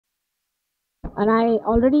And I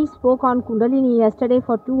already spoke on Kundalini yesterday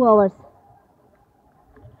for 2 hours.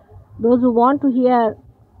 Those who want to hear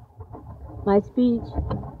my speech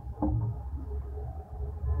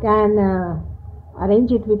can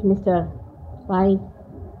arrange it with Mr. Sai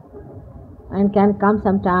and can come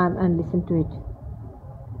sometime and listen to it.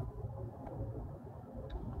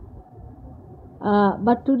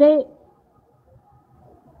 But today,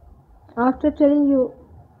 after telling you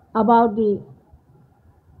about the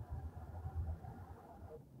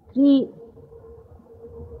three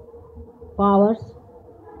powers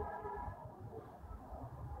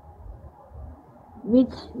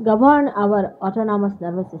which govern our autonomous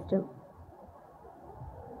nervous system,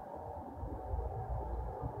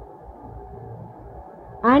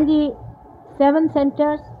 and the 7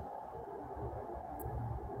 centers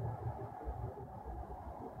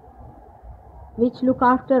which look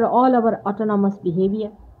after all our autonomous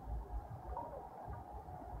behavior,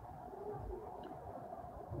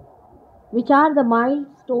 which are the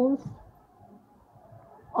milestones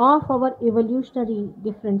of our evolutionary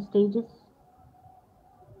different stages.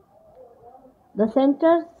 The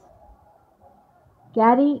centers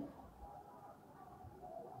carry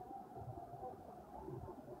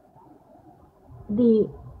the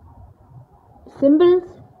symbols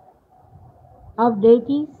of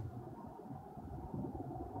deities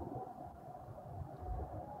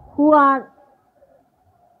who are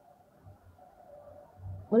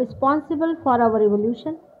responsible for our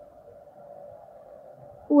evolution,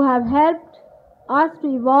 who have helped us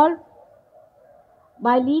to evolve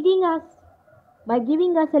by leading us, by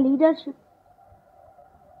giving us a leadership.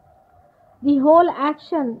 The whole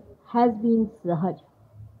action has been Sahaja.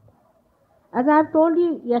 As I have told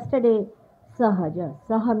you yesterday, Sahaja.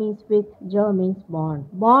 Saha means with, Ja means bond.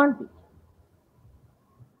 Bond with.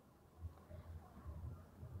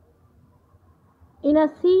 In a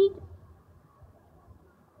seed,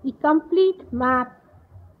 the complete map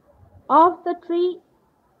of the tree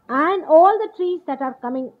and all the trees that are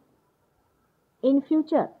coming in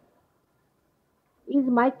future is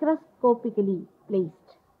microscopically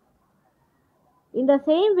placed. In the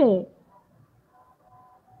same way,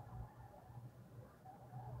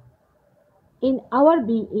 in our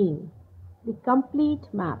being, the complete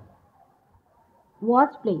map was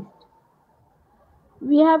placed.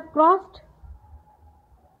 We have crossed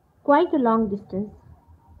quite a long distance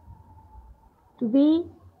to be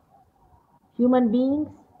human beings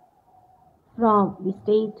from the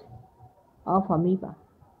state of amoeba,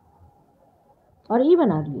 or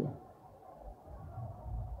even earlier.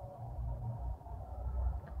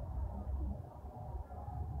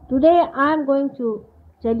 Today I am going to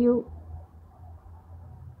tell you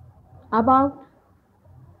about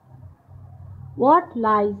what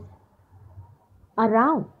lies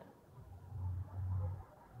around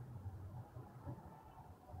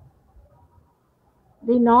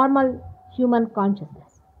the normal human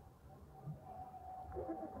consciousness.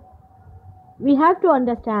 We have to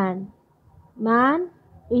understand man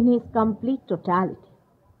in his complete totality.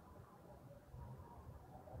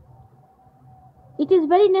 It is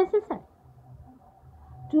very necessary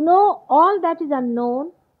to know all that is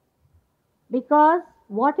unknown, because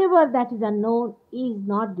whatever that is unknown is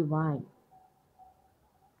not divine.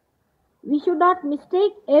 We should not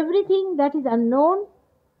mistake everything that is unknown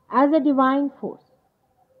as a divine force.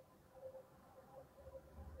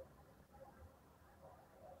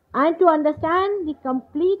 And to understand the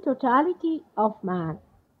complete totality of man,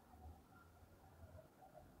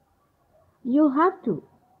 you have to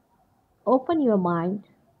open your mind.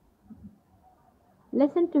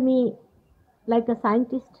 Listen to me like a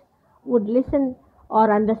scientist would listen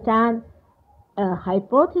or understand a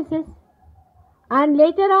hypothesis, and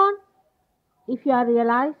later on, if you are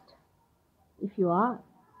realized, if you are,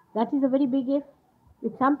 that is a very big if.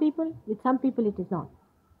 With some people it is not.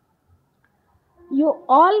 You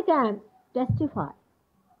all can testify.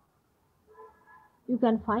 You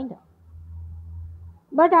can find out.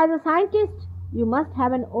 But as a scientist, you must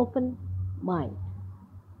have an open mind.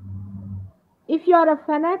 If you are a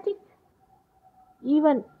fanatic,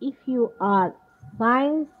 even if you are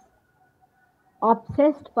science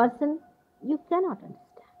obsessed person, you cannot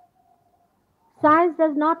understand. Science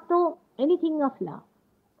does not know anything of love.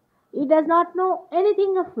 It does not know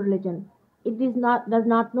anything of religion. It does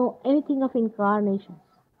not know anything of incarnations.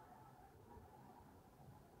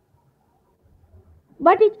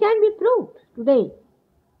 But it can be proved today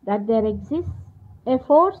that there exists a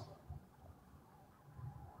force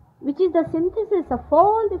which is the synthesis of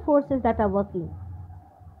all the forces that are working.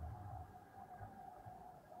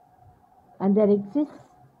 And there exists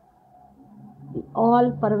the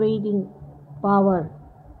all-pervading power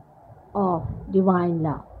of divine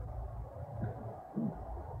love.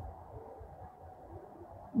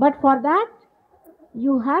 But for that,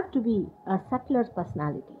 you have to be a subtler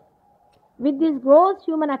personality. With this gross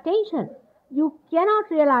human attention, you cannot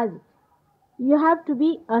realize it. You have to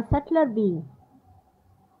be a subtler being.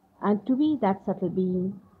 And to be that subtle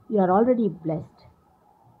being, you are already blessed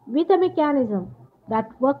with a mechanism that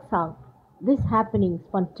works out this happening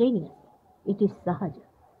spontaneously. It is Sahaja,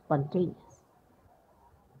 spontaneous,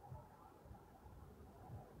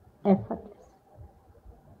 effortless.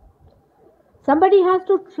 Somebody has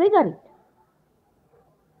to trigger it.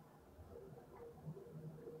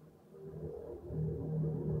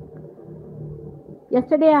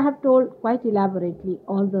 Yesterday I have told quite elaborately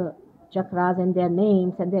all the chakras and their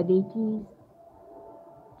names and their deities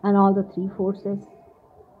and all the three forces.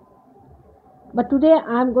 But today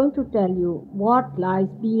I am going to tell you what lies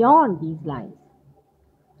beyond these lines,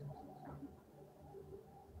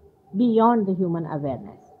 beyond the human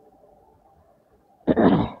awareness.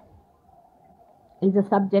 Is a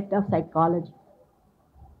subject of psychology.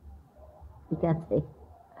 You can say,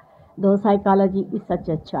 though psychology is such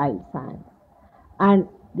a child science and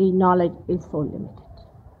the knowledge is so limited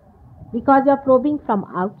because you are probing from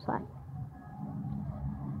outside.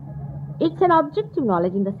 It's an objective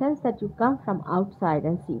knowledge in the sense that you come from outside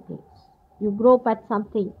and see things. You grow up at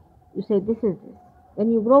something, you say this is this.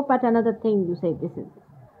 When you grow up at another thing, you say this is this.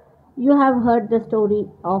 You have heard the story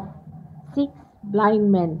of 6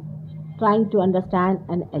 blind men trying to understand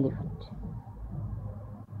an elephant.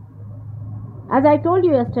 As I told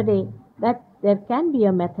you yesterday, that there can be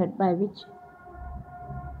a method by which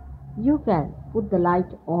you can put the light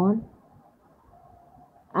on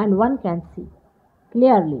and one can see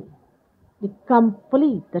clearly the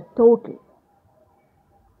complete, the total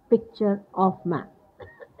picture of man.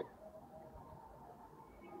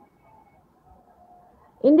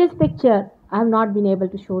 In this picture, I have not been able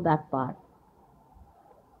to show that part.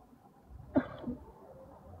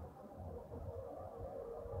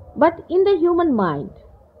 But in the human mind,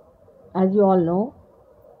 as you all know,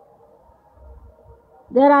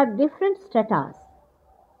 there are different stratas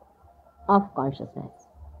of consciousness.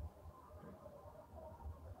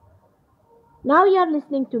 Now you are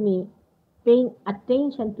listening to me, paying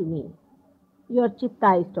attention to me. Your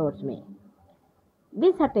chitta is towards me.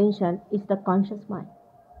 This attention is the conscious mind.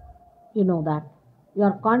 You know that. You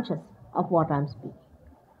are conscious of what I am speaking.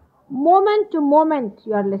 Moment to moment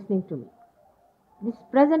you are listening to me. This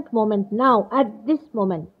present moment now, at this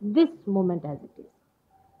moment as it is.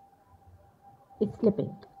 It's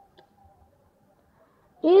slipping.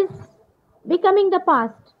 Is becoming the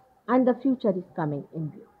past and the future is coming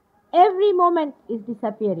in view. Every moment is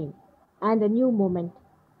disappearing and a new moment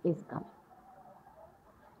is coming.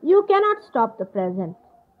 You cannot stop the present.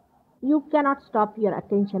 You cannot stop your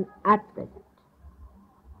attention at present.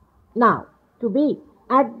 Now, to be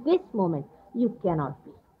at this moment, you cannot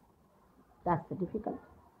be. That's the difficulty.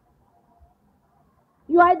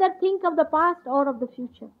 You either think of the past or of the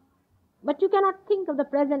future, but you cannot think of the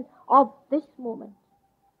present of this moment.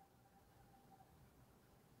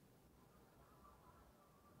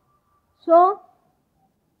 So,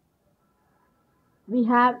 we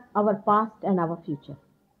have our past and our future.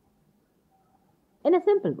 In a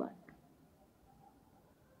simple word.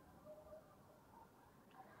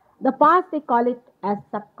 The past, they call it as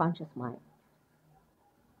subconscious mind.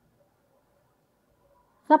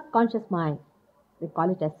 Subconscious mind, they call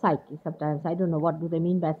it as psyche. Sometimes I don't know what do they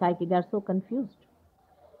mean by psyche. They are so confused.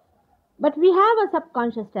 But we have a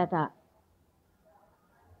subconscious strata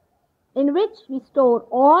in which we store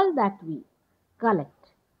all that we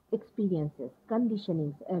collect, experiences,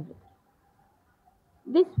 conditionings, everything.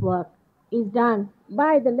 This work is done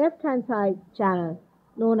by the left-hand side channel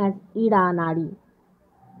known as Ida Nadi,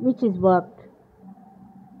 which is worked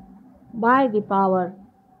by the power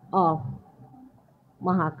of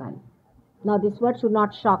Mahakali. Now this word should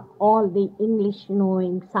not shock all the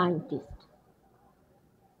English-knowing scientists.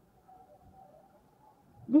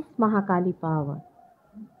 This Mahakali power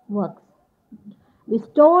works. The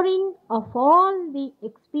storing of all the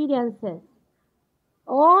experiences,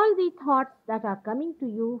 all the thoughts that are coming to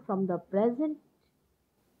you from the present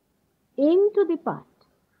into the past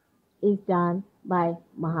is done by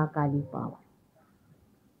Mahakali power.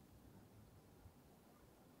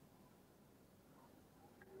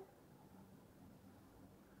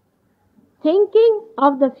 Thinking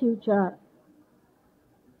of the future,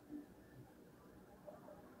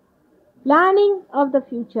 planning of the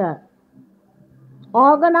future,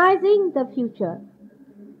 organizing the future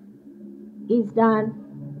is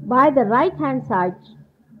done by the right hand side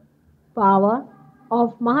power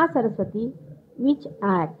of Mahasaraswati, which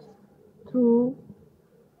acts through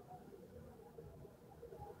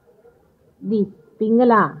the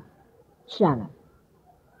Pingala channel.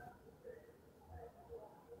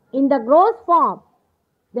 In the gross form,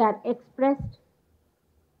 they are expressed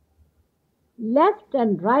left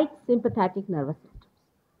and right sympathetic nervous systems.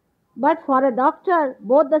 But for a doctor,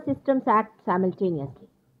 both the systems act simultaneously.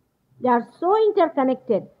 They are so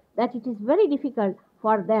interconnected that it is very difficult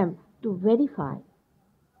for them to verify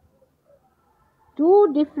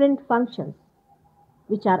two different functions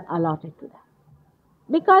which are allotted to them,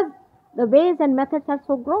 because the ways and methods are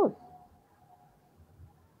so gross.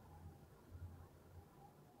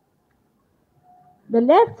 The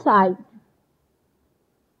left side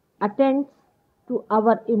attends to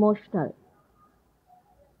our emotional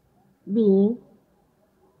being,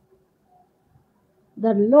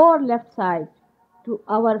 the lower left side to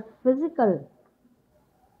our physical,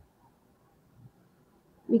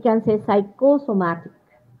 we can say psychosomatic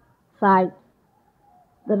side,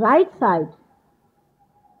 the right side,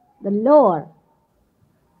 the lower,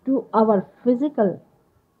 to our physical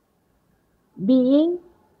being,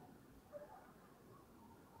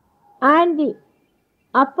 and the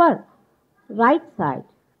upper right side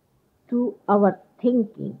to our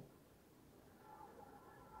thinking.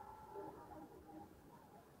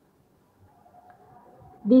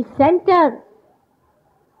 The center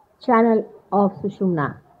channel of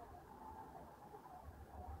Sushumna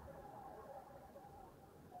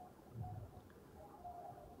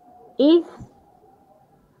is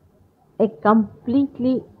a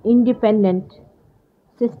completely independent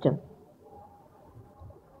system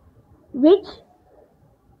which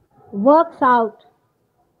works out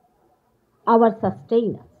our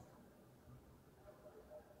sustenance.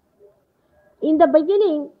 In the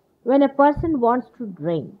beginning, when a person wants to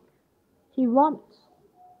drink, he vomits.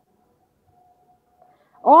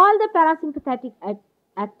 All the parasympathetic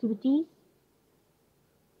activities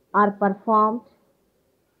are performed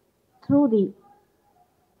through the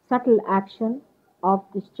subtle action of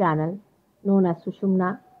this channel known as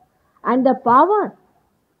Sushumna, and the power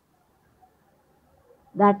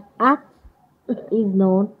that acts is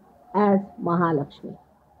known as Mahalakshmi.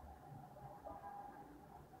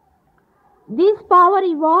 This power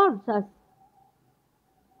evolves us.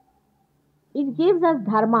 It gives us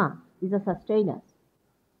dharma, is a sustainer.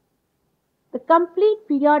 The complete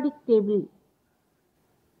periodic table,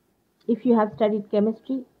 if you have studied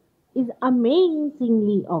chemistry, is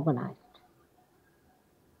amazingly organized.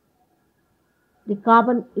 The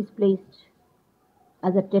carbon is placed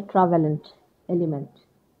as a tetravalent element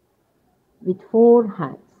with 4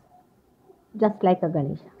 hands, just like a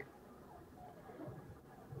Ganesha.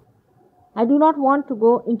 I do not want to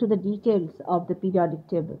go into the details of the periodic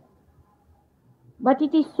table, but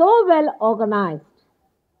it is so well organized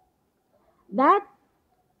that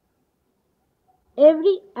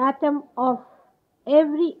every atom of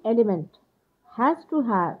every element has to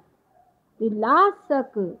have the last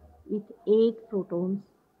circle with 8 protons.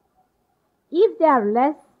 If they are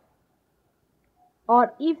less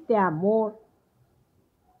or if they are more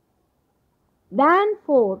than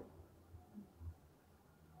 4,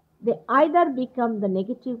 they either become the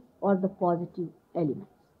negative or the positive elements.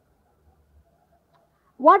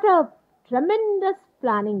 What a tremendous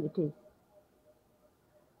planning it is.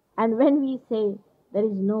 And when we say there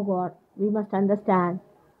is no God, we must understand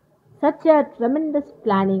such a tremendous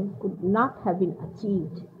planning could not have been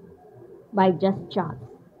achieved by just chance.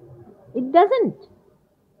 It doesn't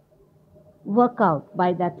work out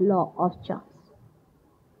by that law of chance.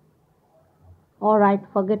 All right,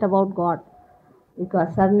 forget about God,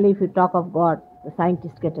 because suddenly if you talk of God, the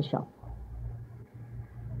scientists get a shock.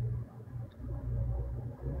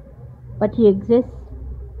 But He exists.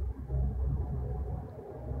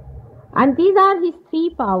 And these are His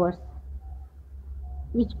 3 powers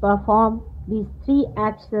which perform these 3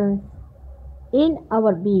 actions in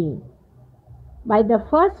our being. By the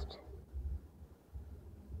first,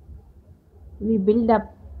 we build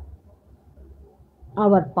up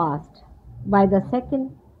our past. By the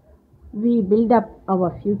second, we build up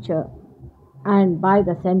our future. And by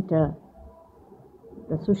the center,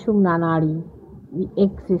 the Sushumna Nadi, we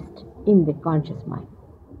exist in the conscious mind.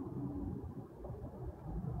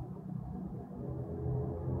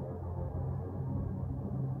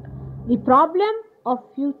 The problem of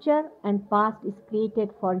future and past is created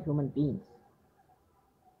for human beings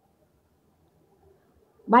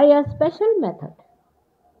by a special method.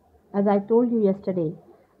 As I told you yesterday,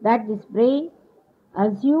 that this brain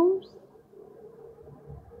assumes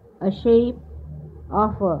a shape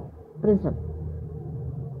of a prism,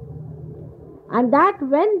 and that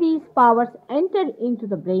when these powers enter into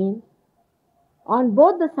the brain, on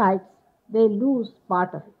both the sides they lose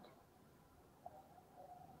part of it.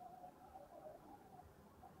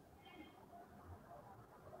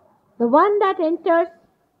 The one that enters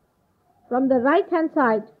from the right hand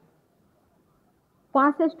side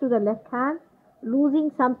passes to the left hand, losing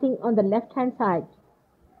something on the left hand side.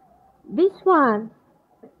 This one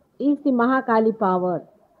is the Mahakali power,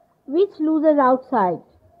 which loses outside.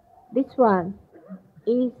 This one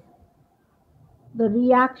is the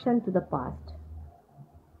reaction to the past.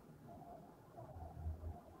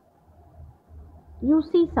 You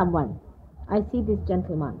see someone, I see this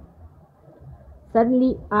gentleman.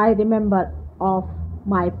 Suddenly I remember of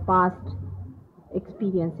my past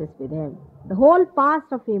experiences with him. The whole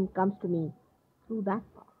past of him comes to me through that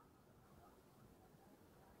power.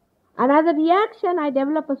 And as a reaction, I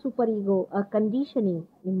develop a superego, a conditioning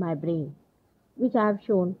in my brain, which I have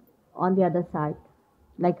shown on the other side,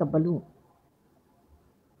 like a balloon.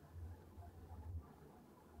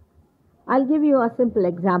 I'll give you a simple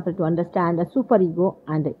example to understand a superego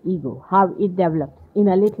and an ego, how it develops in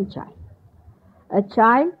a little child. A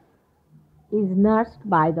child is nursed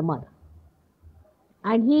by the mother,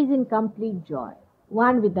 and he is in complete joy,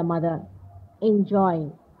 one with the mother,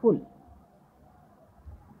 enjoying fully.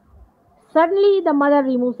 Suddenly, the mother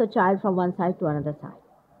removes the child from one side to another side.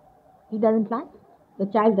 He doesn't like it.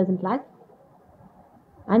 The child doesn't like it.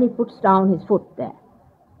 And he puts down his foot there.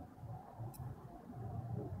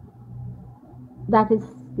 That is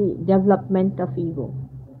the development of ego.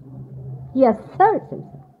 He asserts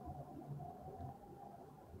himself.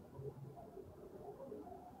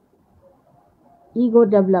 Ego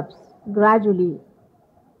develops gradually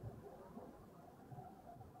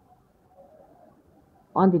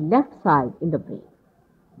on the left side in the brain,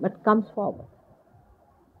 but comes forward.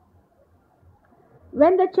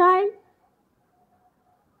 When the child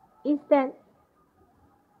is then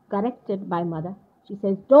corrected by mother, she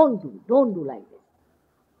says, don't do like this.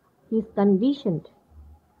 He is conditioned.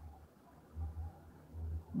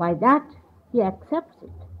 By that, he accepts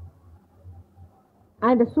it.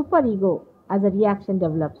 And the superego, as a reaction,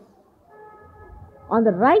 develops on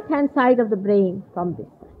the right hand side of the brain from this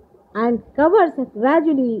side, and covers it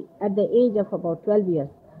gradually at the age of about 12 years,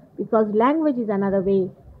 because language is another way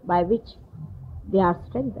by which they are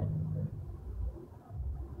strengthened.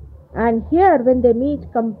 And here, when they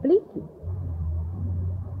meet completely,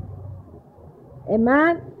 a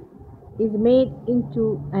man is made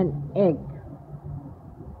into an egg,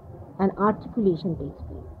 and articulation takes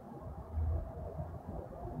place.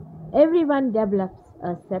 Everyone develops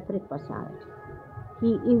a separate personality.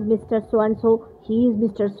 He is Mr. So-and-so, he is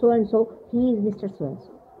Mr. So-and-so, he is Mr.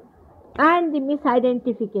 So-and-so. And the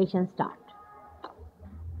misidentification starts.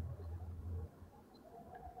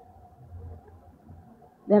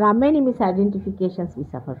 There are many misidentifications we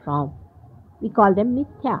suffer from. We call them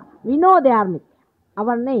mithya. We know they are mithya.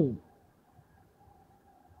 Our name.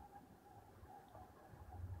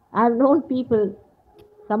 I have known people,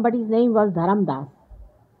 somebody's name was Dharamdas,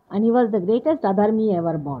 and he was the greatest adharmi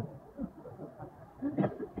ever born.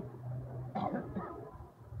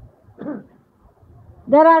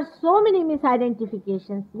 There are so many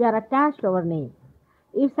misidentifications. We are attached to our name.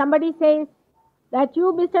 If somebody says that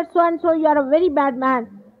you, Mr. So-and-so, you are a very bad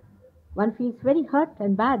man, one feels very hurt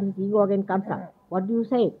and bad. His ego again comes up. What do you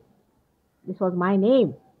say? This was my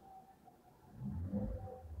name.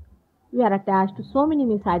 We are attached to so many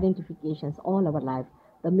misidentifications all our life.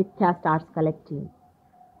 The mithya starts collecting,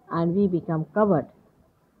 and we become covered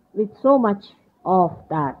with so much of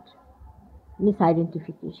that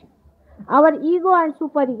misidentification. Our ego and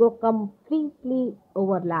superego completely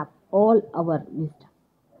overlap all our wisdom.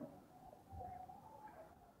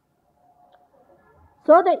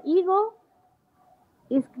 So the ego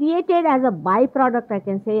is created as a byproduct, I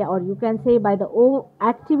can say, or you can say by the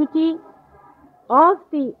activity of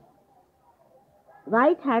the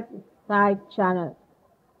right hand side channel.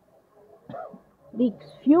 The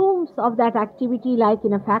fumes of that activity, like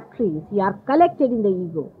in a factory, are collected in the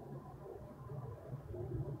ego.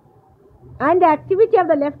 And the activity of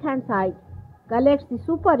the left hand side collects the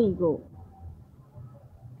superego.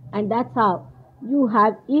 And that's how you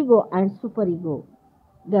have ego and superego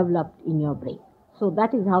developed in your brain. So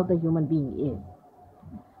that is how the human being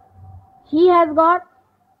is. He has got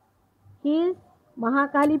his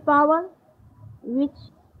Mahakali power, which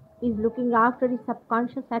is looking after his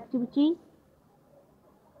subconscious activities.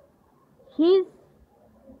 His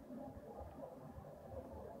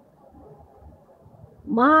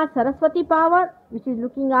Maha Saraswati power, which is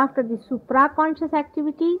looking after the supraconscious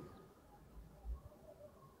activities,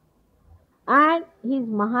 and his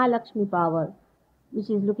Mahalakshmi power, which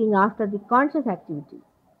is looking after the conscious activities.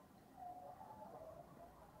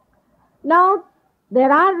 Now,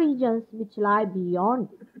 there are regions which lie beyond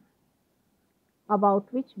this, about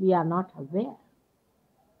which we are not aware.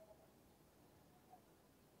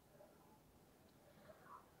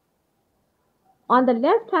 On the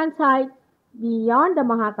left-hand side, beyond the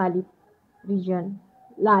Mahakali region,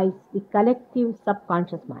 lies the collective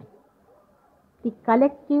subconscious mind. The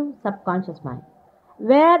collective subconscious mind,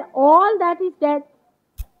 where all that is dead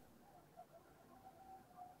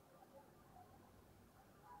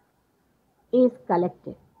is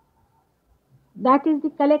collected. That is the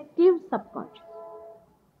collective subconscious.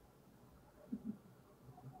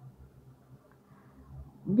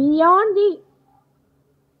 Beyond the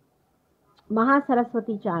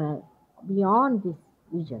Mahasaraswati channel, beyond this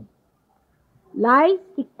region, lies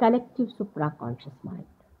the collective supraconscious mind.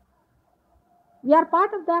 We are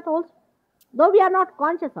part of that also, though we are not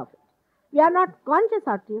conscious of it. We are not conscious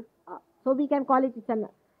of it, so we can call it,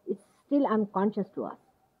 it's still unconscious to us.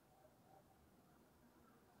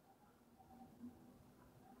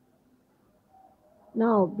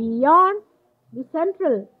 Now, beyond the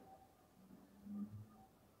central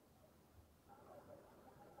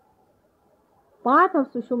path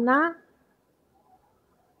of Sushumna,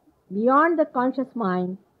 beyond the conscious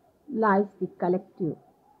mind, lies the collective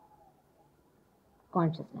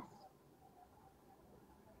consciousness.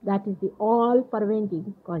 That is the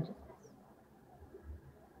all-pervading consciousness.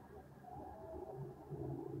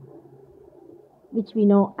 Which we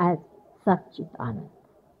know as Satchit Anand,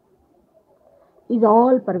 is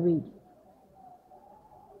all-pervading.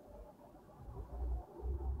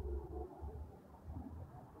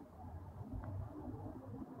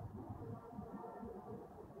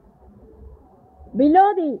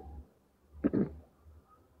 Below the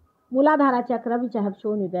Muladhara chakra, which I have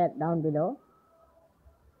shown you there down below,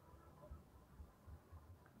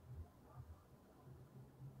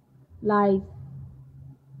 lies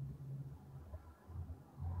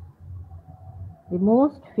the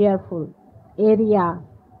most fearful area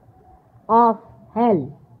of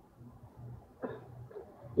hell.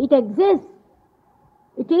 It exists.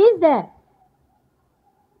 It is there.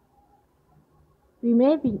 We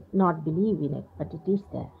may not believe in it, but it is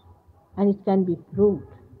there, and it can be proved.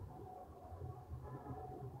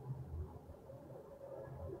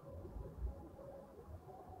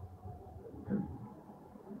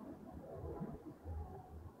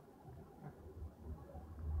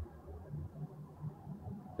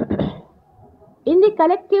 In the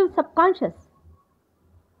collective subconscious,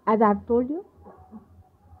 as I have told you,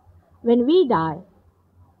 when we die,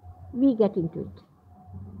 we get into it.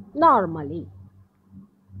 Normally.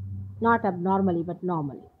 Not abnormally, but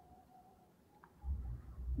normally.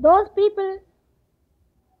 Those people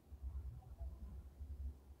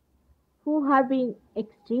who have been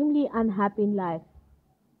extremely unhappy in life,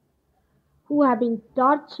 who have been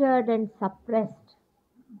tortured and suppressed,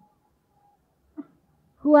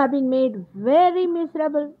 who have been made very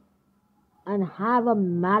miserable and have a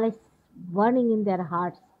malice burning in their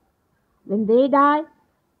hearts, when they die,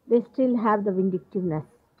 they still have the vindictiveness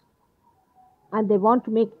and they want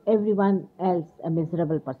to make everyone else a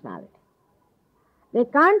miserable personality. They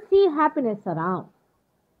can't see happiness around.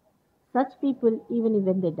 Such people, even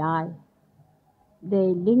when they die, they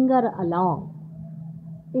linger along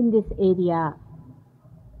in this area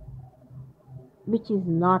which is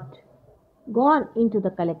not gone into the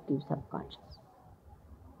collective subconscious.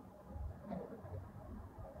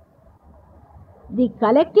 The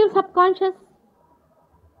collective subconscious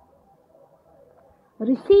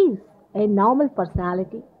receives a normal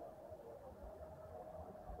personality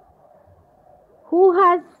who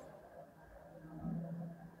has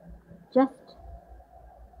just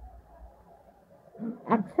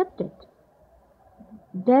accepted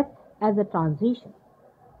death as a transition.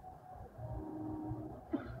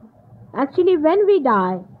 Actually, when we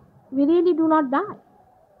die, we really do not die.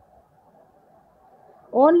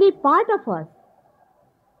 Only part of us,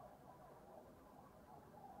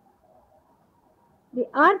 the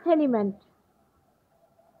earth element,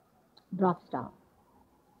 drops down,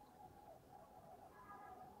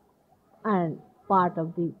 and part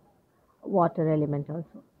of the water element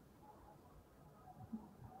also.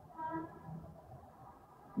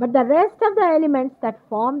 But the rest of the elements that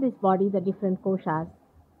form this body, the different koshas,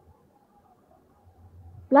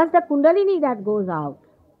 plus the kundalini that goes out,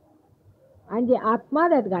 and the atma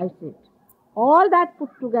that guides it, all that put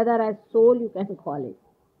together as soul, you can call it,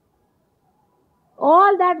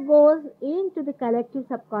 all that goes into the collective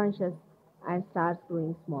subconscious and starts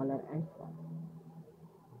growing smaller and smaller.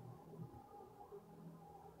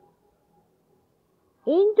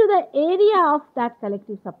 Into the area of that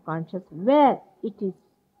collective subconscious where it is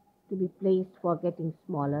to be placed for getting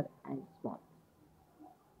smaller and smaller.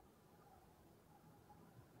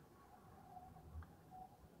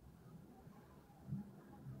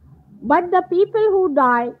 But the people who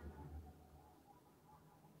die,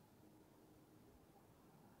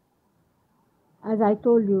 as I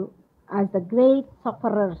told you, as the great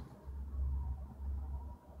sufferers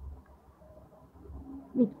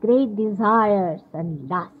with great desires and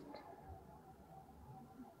lust,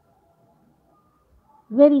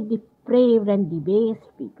 very depraved and debased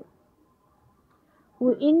people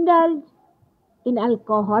who indulge in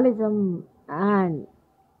alcoholism and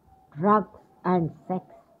drugs and sex,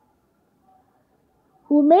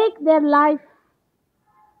 who make their life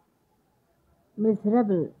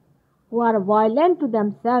miserable, who are violent to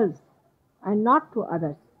themselves and not to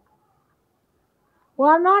others, who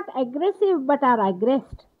are not aggressive but are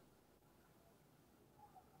aggressed,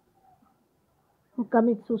 who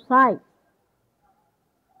commit suicide,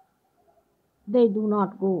 they do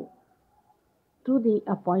not go to the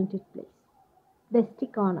appointed place. They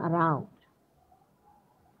stick on around.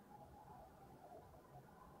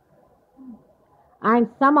 And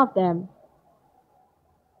some of them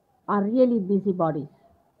are really busybodies.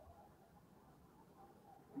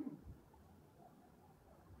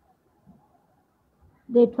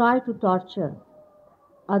 They try to torture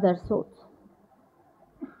other souls.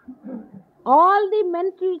 All the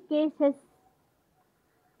mental cases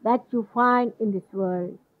that you find in this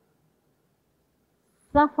world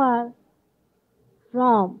suffer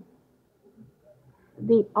from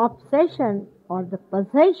the obsession or the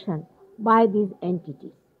possession by these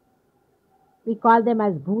entities. We call them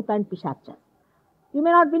as bhoot and pishacha. You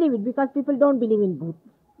may not believe it because people don't believe in bhoot.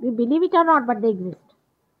 You believe it or not, but they exist.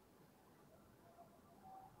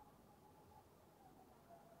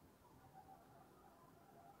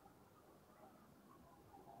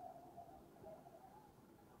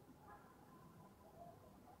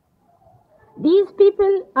 These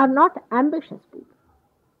people are not ambitious people,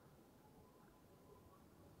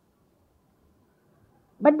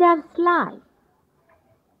 but they are sly.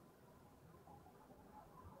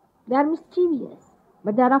 They are mischievous,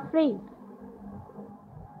 but they are afraid.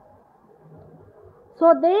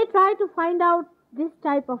 So they try to find out this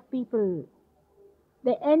type of people.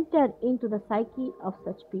 They enter into the psyche of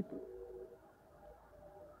such people.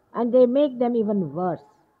 And they make them even worse.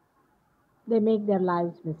 They make their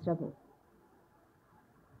lives miserable.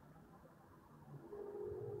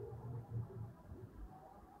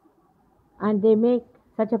 And they make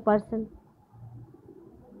such a person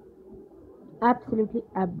absolutely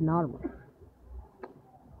abnormal.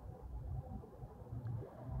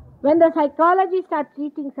 When the psychologists are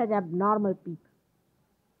treating such abnormal people,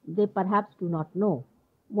 they perhaps do not know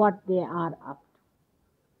what they are up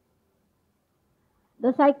to.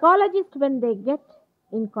 The psychologists, when they get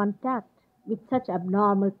in contact with such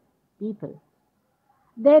abnormal people,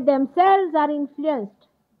 they themselves are influenced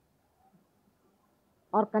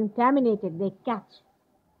or contaminated, they catch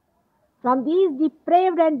from these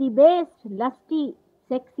depraved and debased, lusty,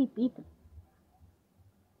 sexy people.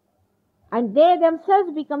 And they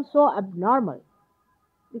themselves become so abnormal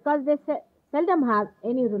because they seldom have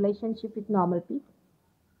any relationship with normal people,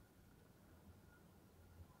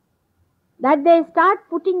 that they start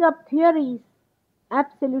putting up theories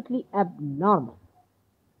absolutely abnormal.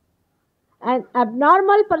 An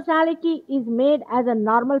abnormal personality is made as a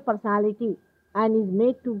normal personality and is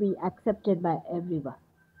made to be accepted by everyone.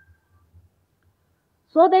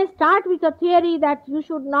 So they start with a theory that you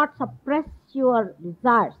should not suppress your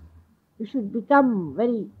desires. You should become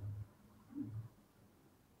very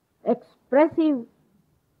expressive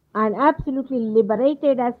and absolutely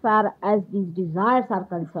liberated as far as these desires are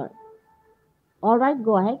concerned. All right,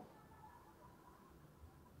 go ahead.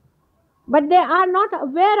 But they are not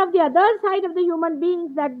aware of the other side of the human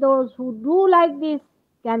beings, that those who do like this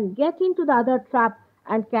can get into the other trap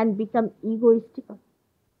and can become egoistical.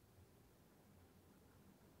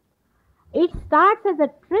 It starts as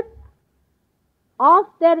a trip of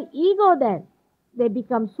their ego then. They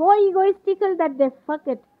become so egoistical that they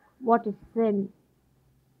forget what is sin,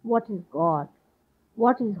 what is God,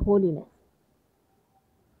 what is holiness.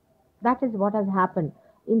 That is what has happened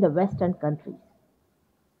in the Western countries.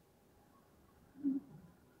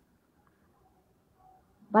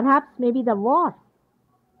 Perhaps maybe the war.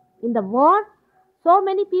 In the war, so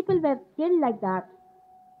many people were killed like that.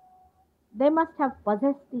 They must have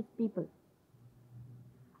possessed these people.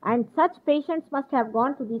 And such patients must have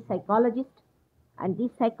gone to these psychologists, and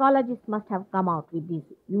these psychologists must have come out with these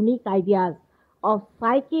unique ideas of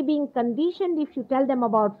psyche being conditioned if you tell them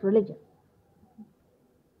about religion.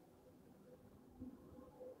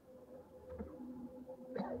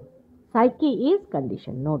 Psyche is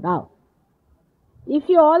conditioned, no doubt. If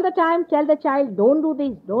you all the time tell the child, don't do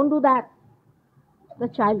this, don't do that, the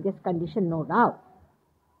child gets conditioned, no doubt.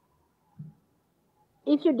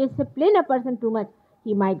 If you discipline a person too much,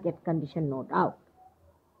 he might get conditioned, no doubt.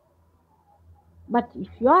 But if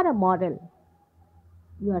you are a model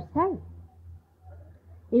yourself,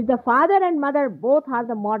 if the father and mother both are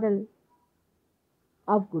the model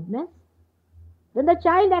of goodness, then the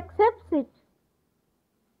child accepts it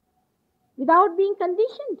without being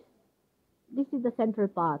conditioned. This is the central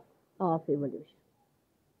path of evolution.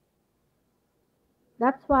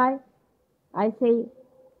 That's why I say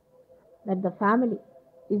that the family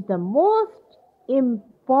is the most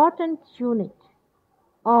important unit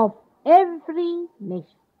of every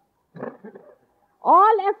nation.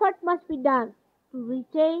 All effort must be done to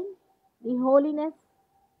retain the holiness,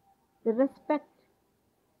 the respect,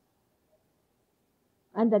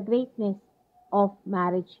 and the greatness of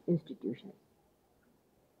marriage institutions.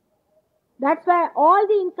 That's why all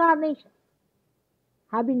the incarnations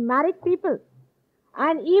have been married people,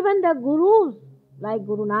 and even the gurus like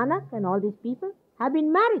Guru Nanak and all these people have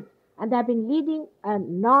been married, and they have been leading a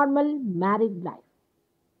normal married life.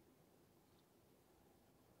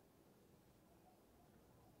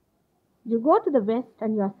 You go to the West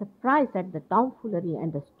and you are surprised at the tomfoolery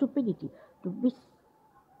and the stupidity to which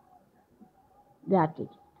they are taking.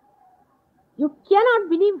 You cannot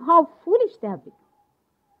believe how foolish they have become.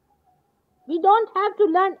 We don't have to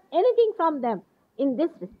learn anything from them in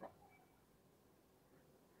this respect.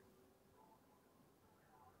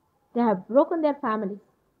 They have broken their families.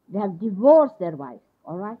 They have divorced their wives.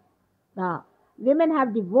 All right? The women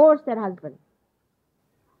have divorced their husbands.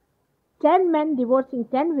 10 men divorcing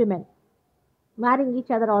 10 women, marrying each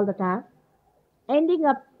other all the time, ending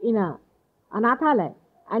up in a anathalaya,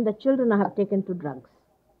 and the children have taken to drugs.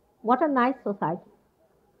 What a nice society.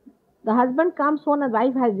 The husband comes home and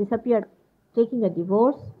wife has disappeared, taking a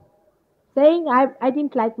divorce, saying, I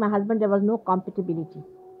didn't like my husband, there was no compatibility.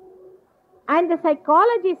 And the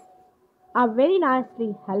psychologists are very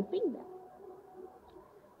nicely helping them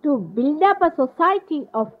to build up a society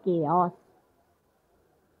of chaos.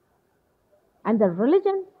 And the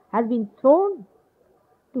religion has been thrown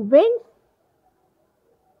to winds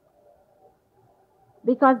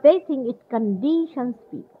because they think it conditions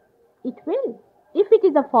people. It will, if it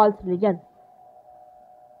is a false religion,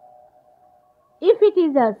 if it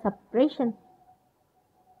is a suppression.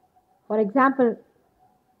 For example,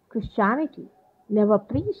 Christianity never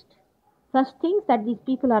preached such things that these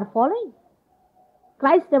people are following.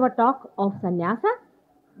 Christ never talked of sannyasa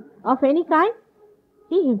of any kind.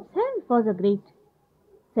 He himself was a great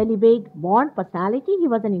celibate, born personality. He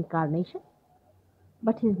was an incarnation.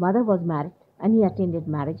 But his mother was married and he attended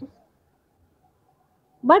marriages.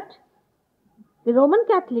 But the Roman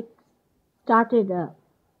Catholics started a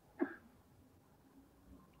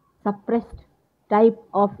suppressed type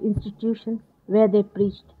of institutions where they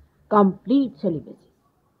preached complete celibacy.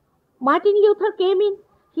 Martin Luther came in.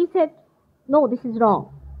 He said, no, this is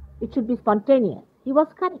wrong. It should be spontaneous. He was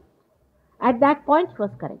correct. At that point, he was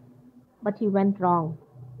correct. But he went wrong,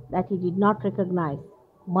 that he did not recognize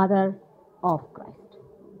Mother of Christ.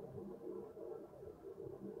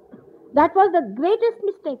 That was the greatest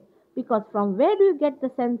mistake, because from where do you get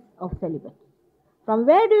the sense of celibacy? From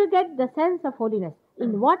where do you get the sense of holiness?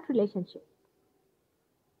 In what relationship?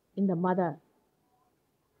 In the mother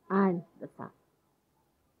and the son.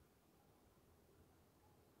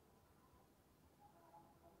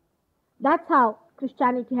 That's how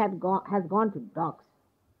Christianity has gone to dogs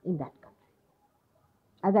in that country.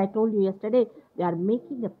 As I told you yesterday, they are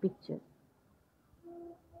making a picture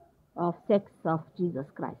of sex of Jesus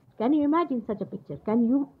Christ. Can you imagine such a picture? Can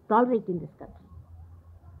you tolerate in this country?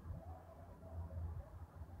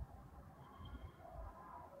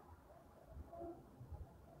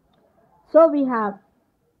 So we have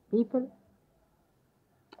people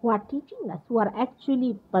who are teaching us, who are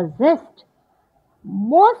actually possessed.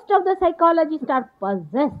 Most of the psychologists are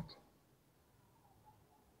possessed.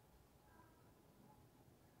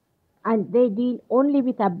 And they deal only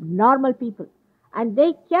with abnormal people. And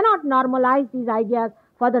they cannot normalize these ideas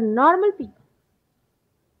for the normal people.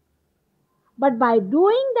 But by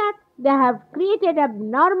doing that, they have created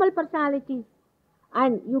abnormal personalities.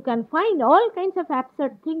 And you can find all kinds of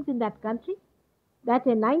absurd things in that country. That a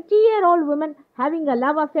 90-year-old woman having a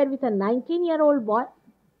love affair with a 19-year-old boy.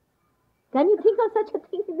 Can you think of such a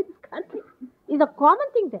thing in this country? It's a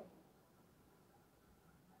common thing there.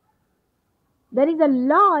 There is a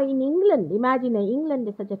law in England. Imagine England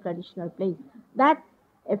is such a traditional place that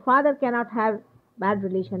a father cannot have bad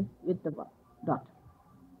relation with the daughter.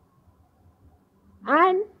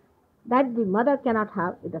 And that the mother cannot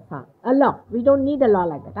have with the son. A law. We don't need a law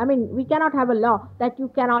like that. I mean, we cannot have a law that you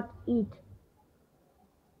cannot eat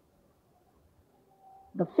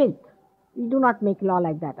the filth. We do not make law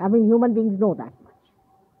like that. I mean, human beings know that much.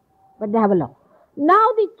 But they have a law. Now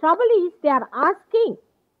the trouble is they are asking,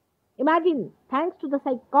 imagine, thanks to the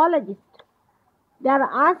psychologist, they are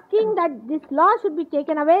asking that this law should be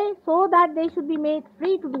taken away so that they should be made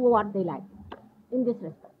free to do what they like in this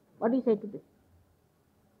respect. What do you say to this?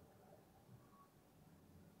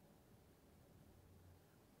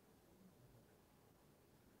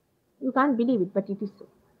 You can't believe it, but it is so.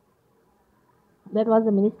 That was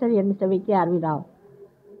the minister here, Mr. V.K. R.V. Rao.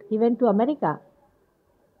 He went to America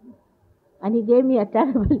and he gave me a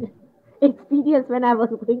terrible experience when I was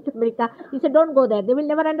going to America. He said, don't go there. They will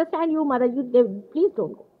never understand you, mother. Please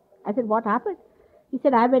don't go. I said, what happened? He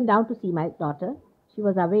said, I went down to see my daughter. She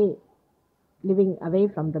was away, living away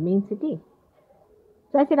from the main city.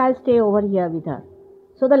 So I said, I'll stay over here with her.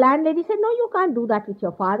 So the landlady said, no, you can't do that with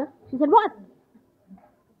your father. She said, what?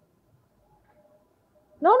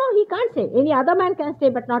 No, he can't stay. Any other man can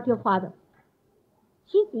stay, but not your father.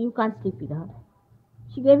 You can't sleep with her.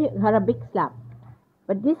 She gave her a big slap.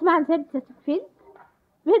 But this man said, just Phil,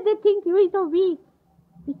 where they think, we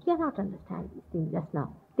cannot understand these things just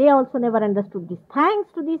now. They also never understood this.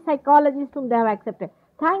 Thanks to these psychologists whom they have accepted.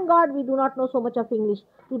 Thank God we do not know so much of English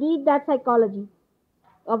to read that psychology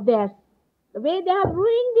of theirs. The way they have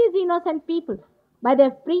ruined these innocent people by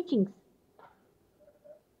their preachings.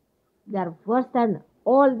 They are worse than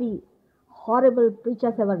all the horrible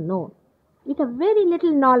preachers ever known. With a very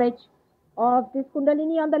little knowledge of this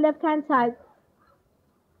Kundalini on the left hand side,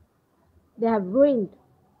 they have ruined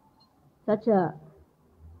such a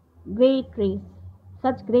great race,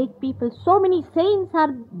 such great people. So many saints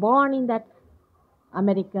are born in that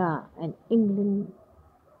America and England.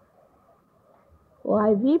 Oh, I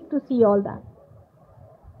weep to see all that.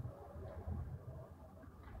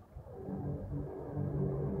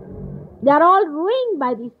 They are all ruined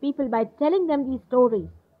by these people by telling them these stories.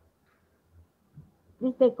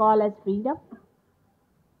 This they call as freedom.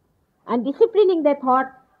 And disciplining their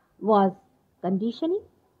thought was conditioning,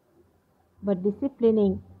 but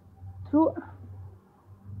disciplining through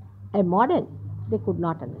a model they could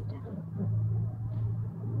not understand.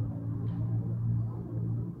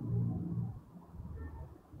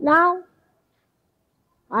 Now,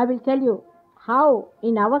 I will tell you how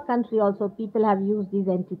in our country also people have used these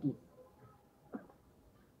entities.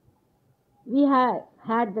 We have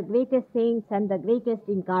had the greatest saints and the greatest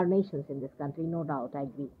incarnations in this country, no doubt, I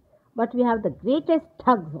agree. But we have the greatest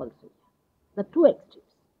thugs also, the two extremes.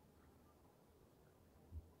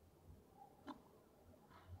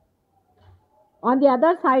 On the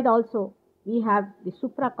other side also, we have the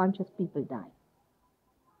supra-conscious people die.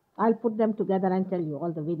 I'll put them together and tell you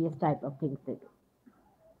all the various type of things they do.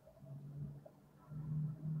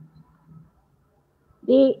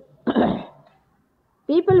 The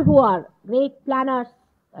people who are great planners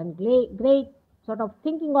and great sort of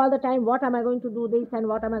thinking all the time, what am I going to do this and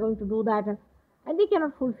what am I going to do that, and they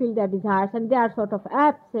cannot fulfill their desires, and they are sort of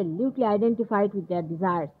absolutely identified with their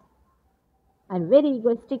desires and very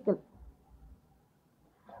egoistical.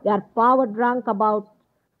 They are power drunk about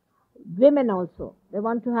women also. They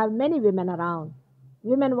want to have many women around.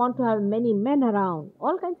 Women want to have many men around.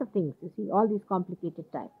 All kinds of things, you see, all these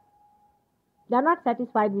complicated types. They are not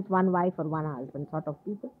satisfied with one wife or one husband sort of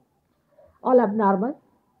people. All abnormal.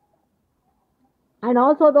 And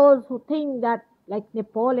also those who think that, like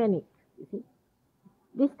Napoleonic, you see,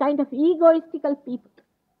 this kind of egoistical people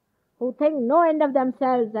who think no end of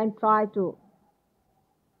themselves and try to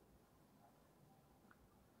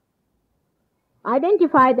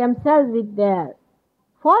identify themselves with their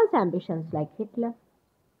false ambitions like Hitler.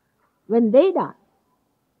 When they die,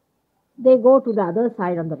 they go to the other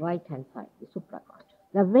side on the right hand side, the supraconscious.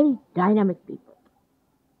 They are very dynamic people.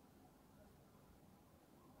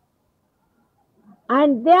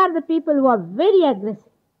 And they are the people who are very aggressive.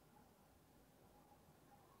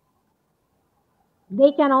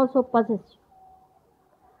 They can also possess you.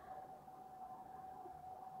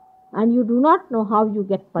 And you do not know how you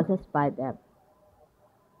get possessed by them.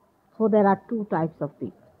 So there are two types of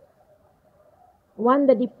people. One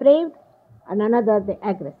the depraved and another the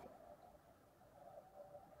aggressive.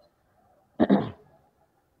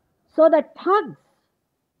 So the thugs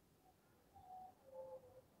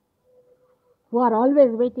who are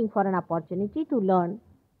always waiting for an opportunity to learn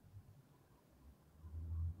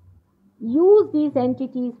use these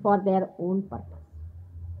entities for their own purpose.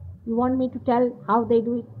 You want me to tell how they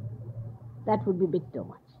do it? That would be a bit too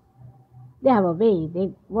much. They have a way,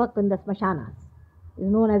 they work in the smashanas. is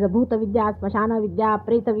known as a Bhuta Vidya, Smashana Vidya,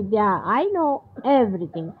 Preta Vidya. I know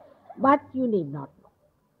everything, but you need not know.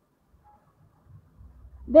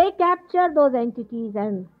 They capture those entities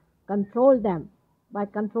and control them by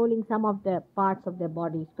controlling some of the parts of their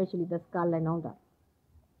body, especially the skull and all that.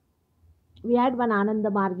 We had one Ananda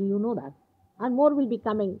Margi, you know that. And more will be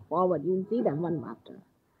coming forward. You will see them one after.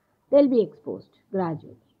 They'll be exposed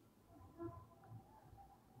gradually.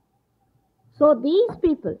 So these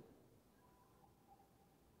people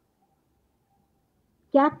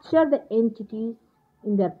capture the entities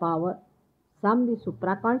in their power, some the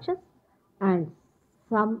supraconscious and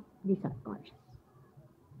some the subconscious.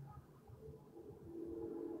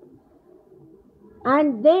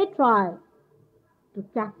 And they try to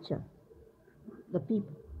capture the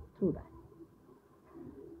people through that.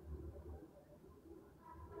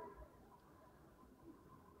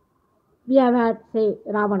 We have had, say,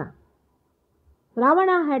 Ravana.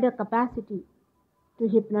 Ravana had a capacity to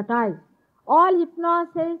hypnotize. All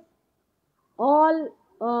hypnosis, all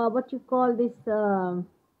what you call this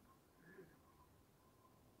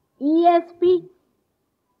ESP,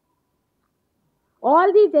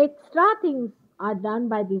 all these extra things are done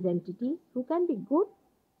by these entities who can be good,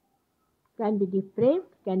 can be depraved,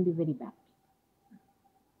 can be very bad.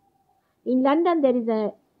 In London, there is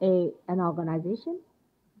an organization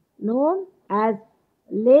known as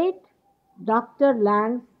Late Dr.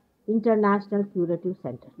 Lang's International Curative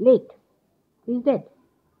Center. Late. He's dead.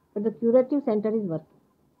 But the curative center is working.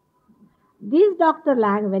 This Dr.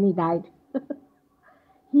 Lang, when he died,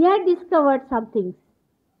 he had discovered some things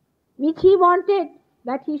which he wanted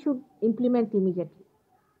that he should implement immediately.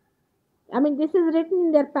 I mean, this is written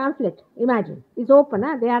in their pamphlet. Imagine. It's open.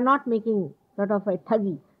 They are not making sort of a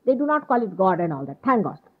thuggy. They do not call it God and all that. Thank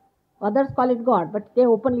God. Others call it God, but they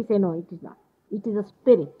openly say, no, it is not. It is a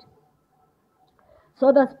spirit.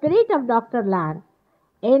 So the spirit of Dr. Lang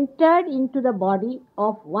entered into the body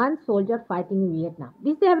of one soldier fighting in Vietnam.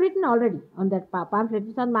 This they have written already on that pamphlet.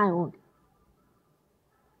 It's on my own.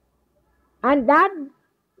 And that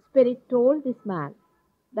spirit told this man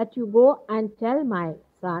that you go and tell my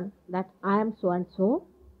son that I am so and so,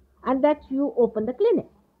 and that you open the clinic,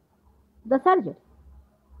 the surgery.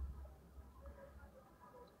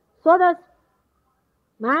 So the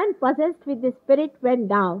man possessed with the spirit went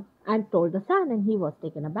down and told the son, and he was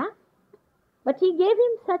taken aback. But he gave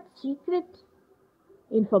him such secret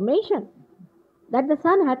information that the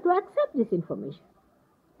son had to accept this information.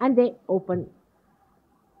 And they opened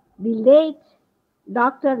the Late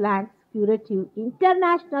Dr. Lang's Curative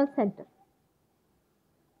International Center.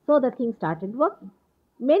 So the thing started working.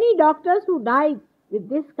 Many doctors who died with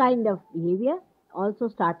this kind of behavior also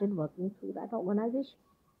started working through that organization.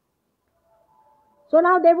 So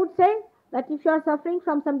now they would say that if you are suffering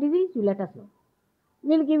from some disease, you let us know.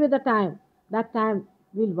 We'll give you the time. That time,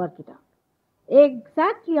 we'll work it out.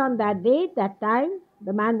 Exactly on that date, that time,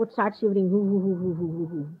 the man would start shivering.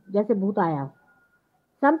 Jaise bhoot aaya.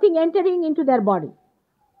 Something entering into their body.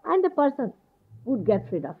 And the person would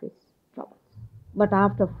get rid of his troubles. But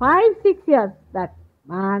after 5-6 years, that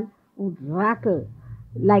man would rattle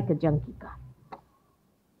like a junkie car.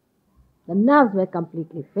 The nerves were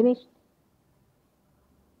completely finished.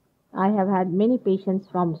 I have had many patients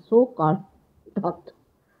from so-called Dr.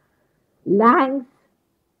 Lang's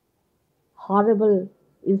horrible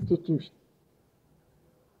institution.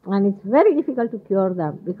 And it's very difficult to cure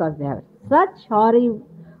them because they are such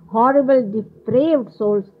horrible, depraved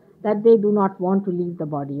souls that they do not want to leave the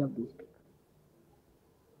body of these people.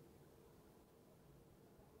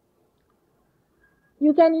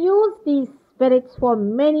 You can use these spirits for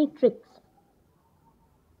many tricks.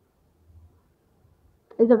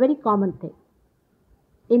 It's a very common thing.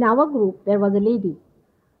 In our group, there was a lady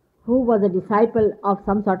who was a disciple of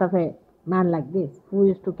some sort of a man like this, who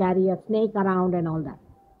used to carry a snake around and all that.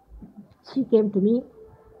 She came to me.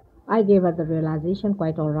 I gave her the realization,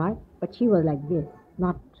 quite all right, but she was like this,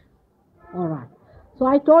 not all right. So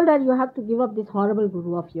I told her, you have to give up this horrible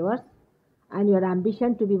guru of yours and your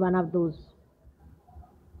ambition to be one of those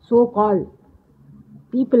so-called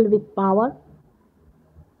people with power.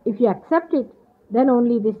 If you accept it, then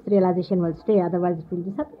only this realization will stay, otherwise it will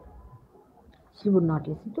disappear. She would not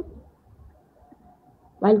listen to me.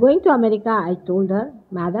 While going to America, I told her,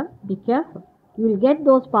 Madam, be careful. You will get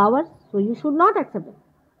those powers, so you should not accept them.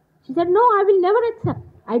 She said, no, I will never accept.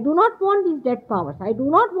 I do not want these dead powers. I do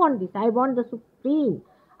not want this. I want the Supreme.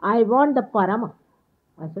 I want the Parama.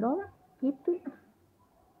 I said, all right, keep to it.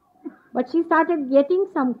 But she started getting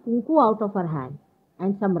some kunku out of her hand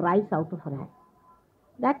and some rice out of her hand.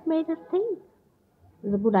 That made her think. It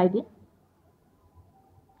was a good idea.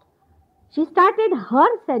 She started her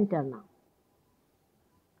center now.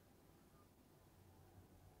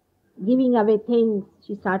 giving away things.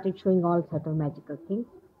 She started showing all sorts of magical things.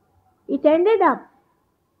 It ended up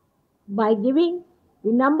by giving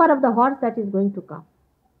the number of the horse that is going to come.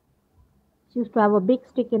 She used to have a big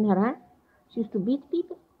stick in her hand. She used to beat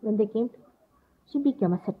people when they came to her. She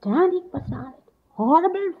became a satanic personality.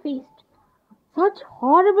 Horrible faced. Such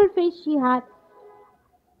horrible face she had.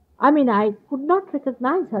 I mean, I could not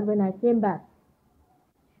recognize her when I came back.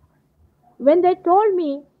 When they told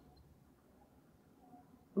me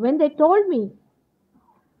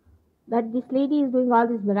that this lady is doing all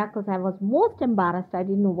these miracles, I was most embarrassed. I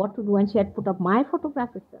didn't know what to do, and she had put up my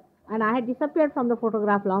photograph itself. And I had disappeared from the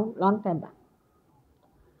photograph long time back.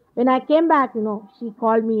 When I came back, she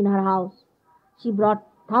called me in her house. She brought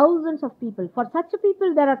thousands of people. For such a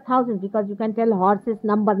people, there are thousands because you can tell horses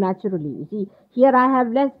number naturally. You see, here I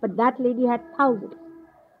have less, but that lady had thousands.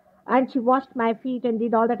 And she washed my feet and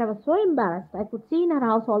did all that. I was so embarrassed. I could see in her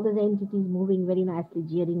house all those entities moving very nicely,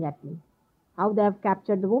 jeering at me. How they have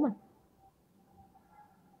captured the woman.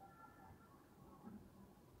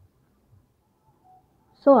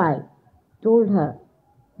 So I told her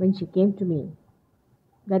when she came to me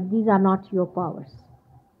that these are not your powers.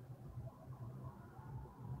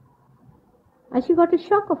 And she got a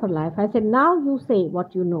shock of her life. I said, now you say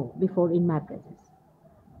what you know before in my presence.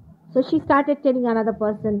 So she started telling another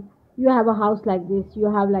person, you have a house like this, you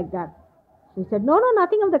have like that. She said, no,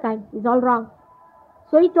 nothing of the kind. It's all wrong.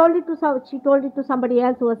 So she told it to somebody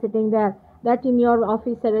else who was sitting there, that in your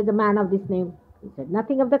office there is a man of this name. He said,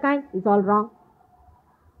 nothing of the kind. It's all wrong.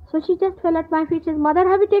 So she just fell at my feet and said, Mother,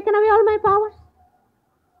 have you taken away all my powers?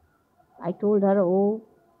 I told her, oh,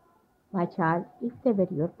 my child, if they were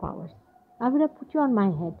your powers, I would have put you on my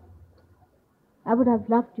head. I would have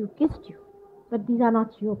loved you, kissed you. But these are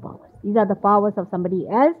not your powers. These are the powers of somebody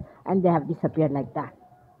else, and they have disappeared like that.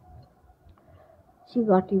 She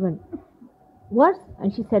got even worse,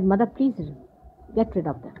 and she said, Mother, please get rid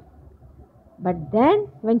of them. But then,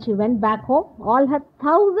 when she went back home, all her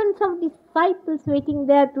thousands of disciples waiting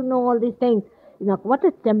there to know all these things. What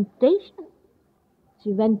a temptation.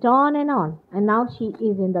 She went on, and now she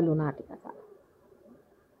is in the lunatic asylum.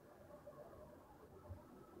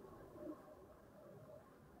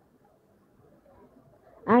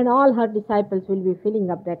 And all her disciples will be filling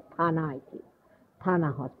up that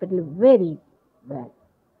Thana hospital very well.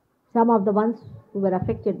 Some of the ones who were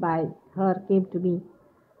affected by her came to me.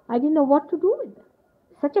 I didn't know what to do with them.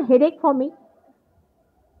 Such a headache for me.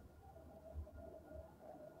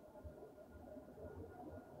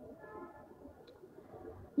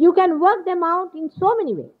 You can work them out in so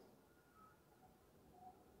many ways.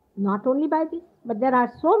 Not only by this, but there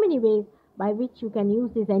are so many ways by which you can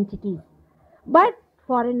use these entities. But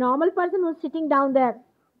for a normal person who's sitting down there,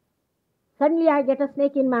 suddenly I get a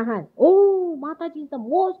snake in my hand. Oh, Mataji is the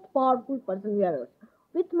most powerful person we ever.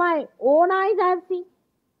 With my own eyes I have seen.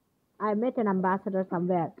 I met an ambassador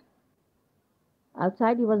somewhere.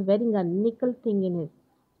 Outside he was wearing a nickel thing in his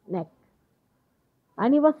neck.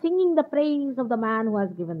 And he was singing the praise of the man who has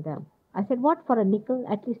given them. I said, what for a nickel?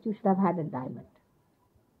 At least you should have had a diamond.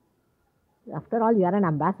 After all, you are an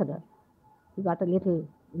ambassador. He got a little,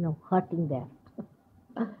 hurting there.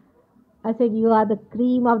 I said, you are the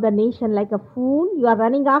cream of the nation like a fool. You are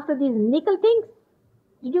running after these nickel things.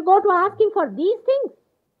 Did you go to ask him for these things?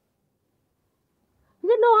 He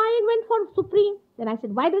said, no, I went for supreme. Then I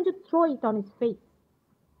said, why don't you throw it on his face?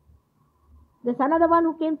 There's another one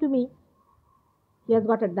who came to me. He has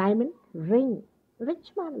got a diamond ring.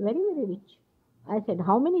 Rich man, very, very rich. I said,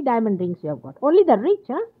 how many diamond rings you have got? Only the rich,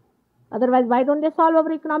 huh? Otherwise, why don't they solve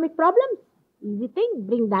our economic problems? Easy thing.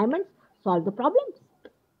 Bring diamonds, solve the problems.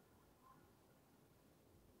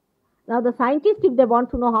 Now the scientists, if they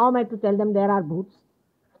want to know how am I to tell them there are bhoots,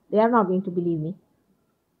 they are not going to believe me.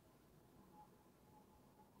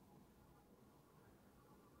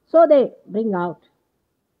 So they bring out.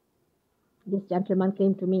 This gentleman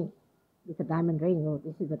came to me with a diamond ring. Oh,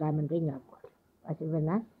 this is a diamond ring I've got. I said, very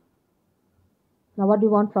nice. Now what do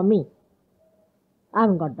you want from me? I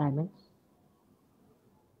haven't got diamonds.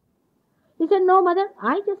 He said, no, mother,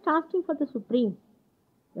 I just asked him for the supreme.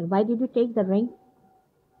 Then why did you take the ring?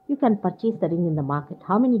 You can purchase the ring in the market.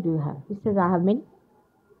 How many do you have? He says, I have many.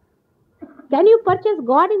 Can you purchase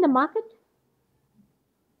God in the market?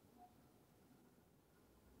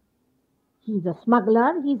 He's a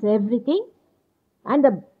smuggler. He's everything. And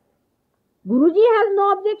the Guruji has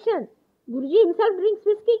no objection. Guruji himself drinks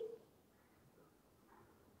whiskey.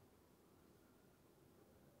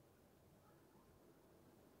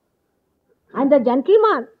 And the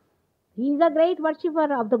gentleman, he is a great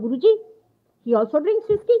worshipper of the Guruji. He also drinks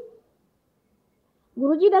whiskey.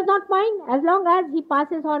 Guruji does not mind as long as he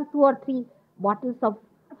passes on 2 or 3 bottles of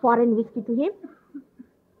foreign whiskey to him.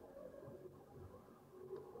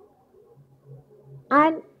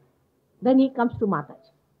 And then he comes to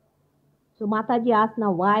Mataji. So Mataji asks,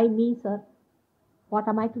 now why me, sir? What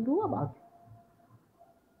am I to do about it?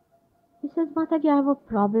 He says, Mataji, I have a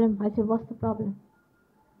problem. I said, what's the problem?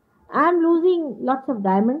 I'm losing lots of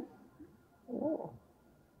diamonds. Oh.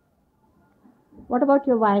 What about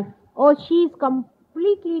your wife? Oh, she is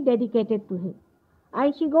completely dedicated to him.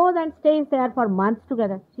 And she goes and stays there for months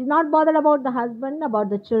together. She's not bothered about the husband, about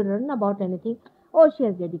the children, about anything. Oh, she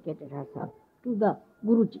has dedicated herself to the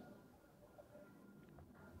Guruji.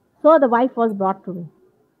 So the wife was brought to me.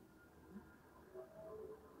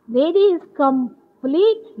 Lady is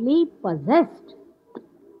completely possessed.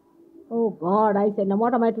 Oh God, I said, now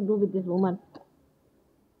what am I to do with this woman?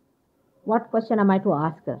 What question am I to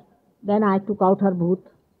ask her? Then I took out her booth,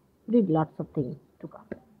 did lots of things, took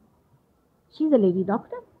out. She's a lady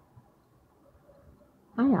doctor.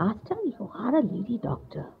 I asked her, you are a lady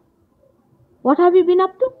doctor. What have you been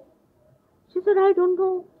up to? She said, I don't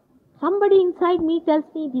know. Somebody inside me tells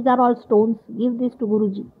me these are all stones. Give this to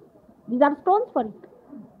Guruji. These are stones for it.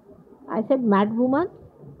 I said, mad woman,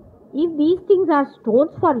 if these things are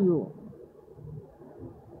stones for you,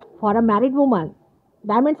 for a married woman,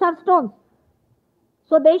 diamonds are stones.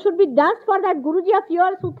 So they should be dust for that Guruji of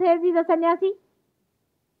yours who says he's a sannyasi.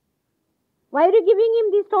 Why are you giving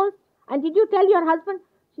him these stones? And did you tell your husband?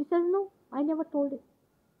 She says, no, I never told him.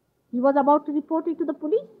 He was about to report it to the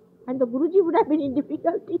police and the Guruji would have been in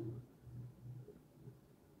difficulty.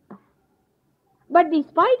 But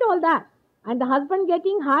despite all that, and the husband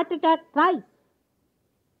getting heart attack thrice,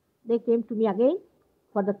 they came to me again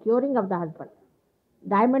for the curing of the husband.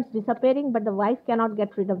 Diamonds disappearing, but the wife cannot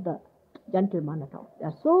get rid of the gentleman at all. They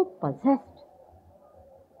are so possessed.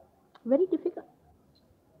 Very difficult.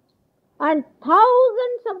 And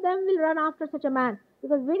thousands of them will run after such a man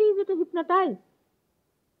because very easy to hypnotize.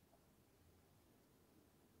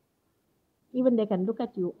 Even they can look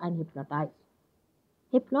at you and hypnotize.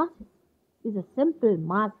 Hypnosis is a simple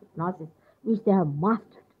mass hypnosis which they have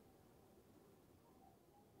mastered.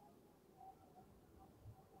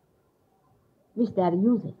 Which they are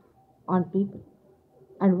using on people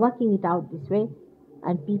and working it out this way,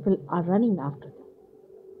 and people are running after them.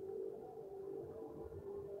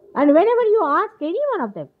 And whenever you ask any one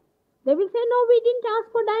of them, they will say, no, we didn't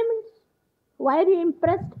ask for diamonds. Why are you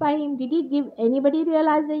impressed by him? Did he give anybody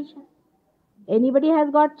realization? Anybody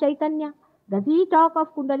has got Chaitanya? Does he talk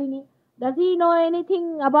of Kundalini? Does he know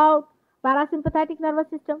anything about parasympathetic nervous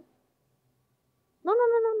system?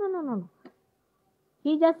 No.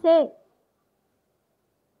 He just say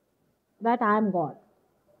that I am God.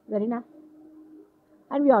 Very nice.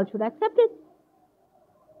 And we all should accept it.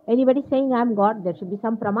 Anybody saying I am God, there should be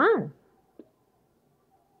some praman.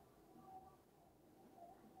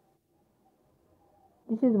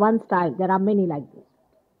 This is one style. There are many like this.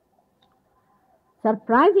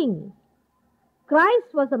 Surprisingly,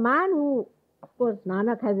 Christ was a man who, of course,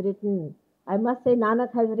 Nanak has written, I must say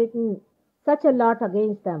Nanak has written such a lot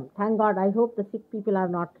against them. Thank God, I hope the sick people are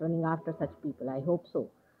not running after such people. I hope so.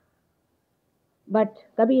 But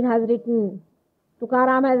Kabir has written,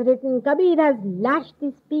 Tukaram has written, Kabir has lashed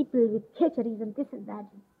these people with kecharis and this and that.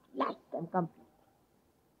 Lashed them completely.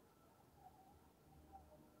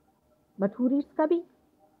 But who reads Kabir?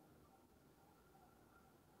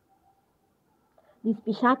 These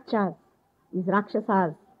pishachas, these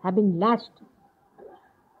rakshasas have been lashed.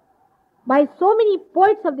 By so many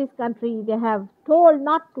poets of this country, they have told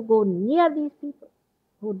not to go near these people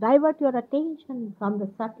who divert your attention from the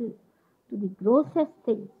subtle to the grossest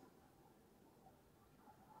things.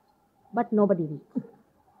 But nobody reads.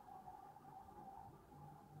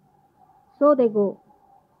 So they go.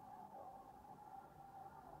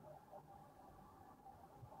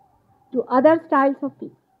 To other styles of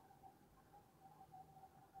people.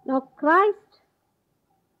 Now Christ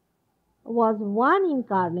was one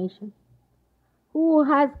incarnation who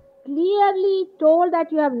has clearly told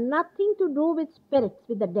that you have nothing to do with spirits,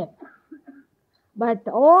 with the dead. But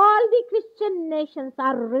all the Christian nations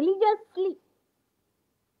are religiously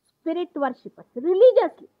spirit worshippers,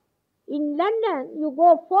 religiously. In London, you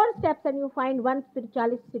go 4 steps and you find one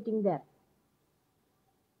spiritualist sitting there.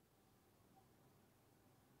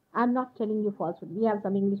 I'm not telling you falsehood. We have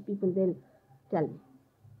some English people, they'll tell me.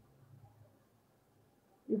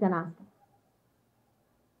 You can ask them.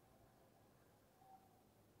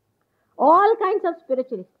 All kinds of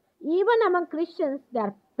spiritualists. Even among Christians, there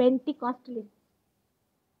are Pentecostalists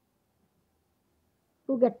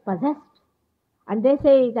who get possessed. And they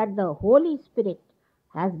say that the Holy Spirit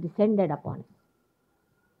has descended upon us.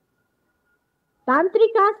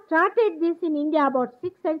 Tantrika started this in India about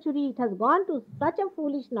 6th century. It has gone to such a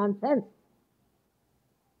foolish nonsense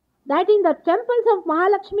that in the temples of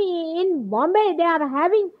Mahalakshmi in Bombay, they are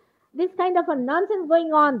having this kind of a nonsense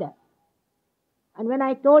going on there. And when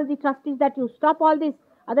I told the trustees that you stop all this,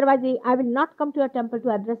 otherwise I will not come to your temple to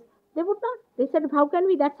address, they would not. They said, how can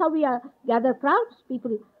we? That's how we gather crowds.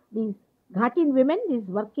 People, these Ghatin women, these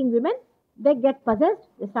working women, they get possessed.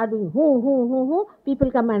 They start doing who.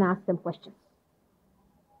 People come and ask them questions.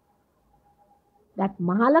 That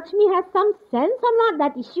Mahalakshmi has some sense or not?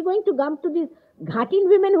 That is she going to come to these Ghatin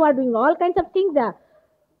women who are doing all kinds of things there?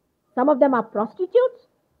 Some of them are prostitutes.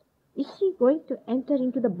 Is she going to enter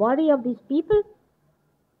into the body of these people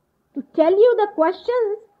to tell you the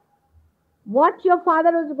questions what your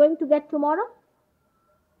father is going to get tomorrow?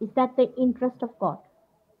 Is that the interest of God?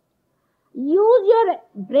 Use your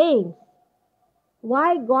brains.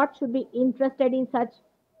 Why God should be interested in such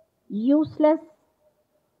useless,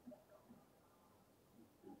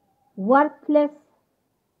 worthless,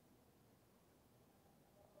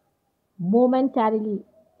 momentarily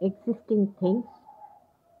existing things?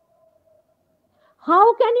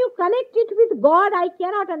 How can you connect it with God? I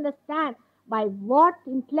cannot understand. By what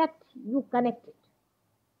intellect you connect it.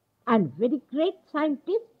 And very great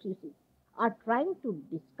scientists, you see, are trying to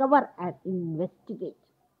discover and investigate.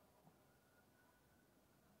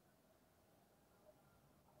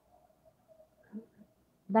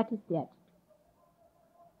 That is the attitude.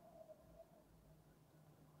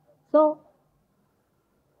 So,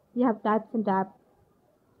 we have types and types.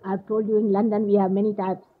 I've told you in London we have many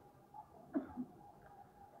types.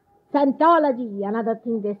 Scientology, another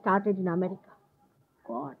thing they started in America.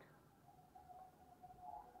 God.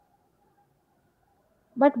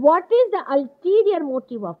 But what is the ulterior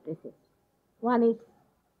motive of this? One is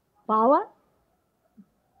power.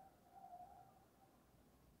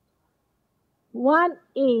 One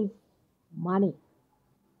is money.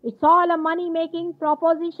 It's all a money-making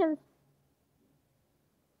proposition.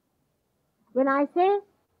 When I say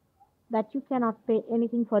that you cannot pay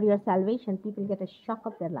anything for your salvation, people get a shock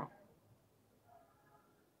of their life.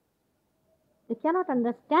 They cannot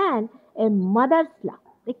understand a mother's love.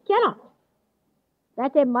 They cannot.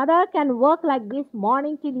 That a mother can work like this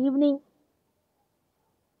morning till evening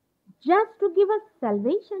just to give us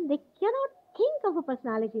salvation. They cannot think of a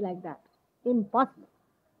personality like that. Impossible.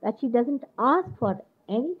 That she doesn't ask for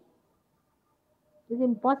anything. It is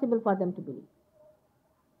impossible for them to believe.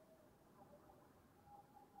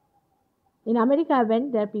 In America, I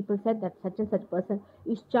went there, people said that such and such person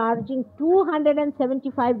is charging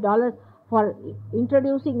 $275 for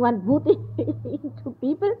introducing one booth into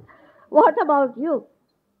people. What about you?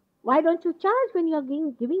 Why don't you charge when you are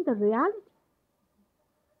giving the reality?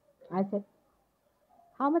 I said,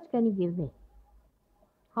 how much can you give me?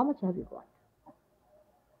 How much have you got?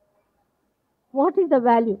 What is the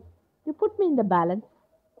value? You put me in the balance.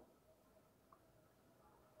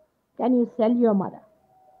 Can you sell your mother?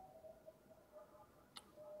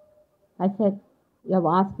 I said, you have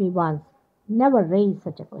asked me once. Never raise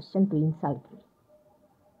such a question to insult me.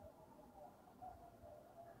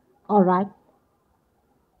 All right.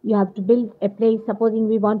 You have to build a place. Supposing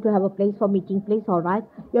we want to have a place for meeting place, all right.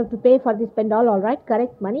 You have to pay for this pendal, all right.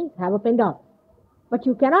 Correct, money, have a pendal. But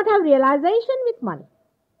you cannot have realization with money.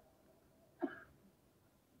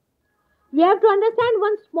 We have to understand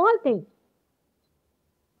one small thing.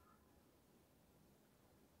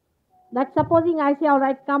 That supposing I say, all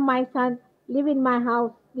right, come my son, live in my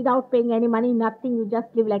house without paying any money, nothing, you just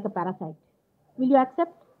live like a parasite. Will you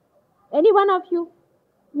accept? Any one of you?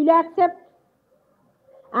 Will you accept?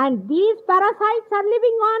 And these parasites are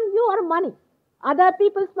living on your money, other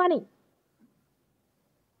people's money.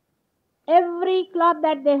 Every cloth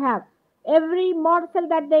that they have, every morsel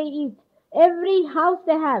that they eat, every house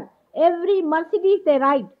they have, every Mercedes they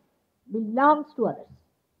ride belongs to others.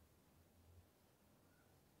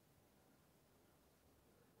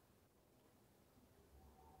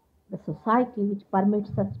 The society which permits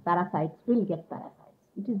such parasites will get parasites.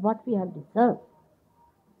 It is what we have deserved.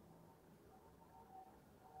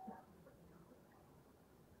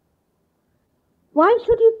 Why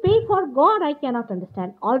should you pay for God? I cannot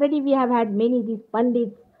understand. Already we have had many these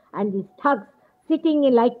pandits and these thugs sitting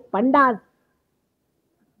in like pandas.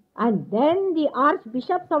 And then the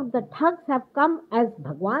archbishops of the thugs have come as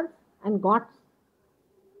Bhagwans and gods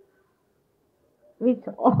with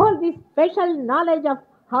all this special knowledge of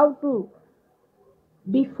how to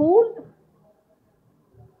be fooled.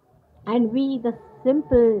 And we, the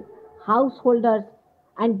simple householders,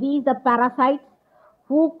 and these the parasites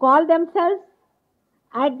who call themselves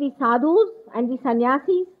at the sadhus and the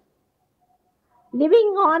sannyasis,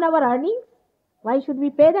 living on our earnings, Why should we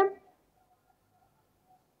pay them?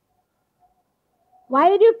 Why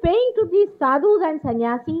are you paying to these sadhus and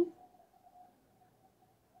sannyasis?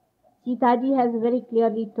 Sitaji has very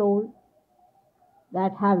clearly told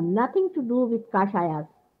that have nothing to do with kashayas,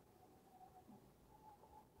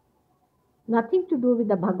 nothing to do with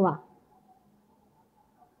the Bhagava.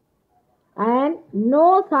 And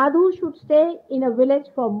no sadhu should stay in a village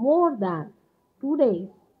for more than 2 days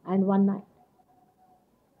and 1 night.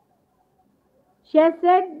 She has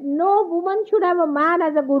said no woman should have a man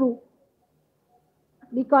as a guru,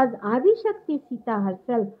 because Adi Shakti Sita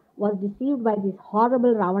herself was deceived by this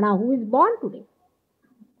horrible Ravana who is born today,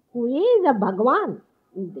 who is a Bhagwan.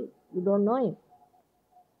 You don't know him.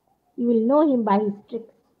 You will know him by his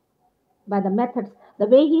tricks, by the methods, the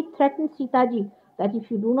way he threatens Sitaji that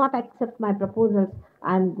if you do not accept my proposals,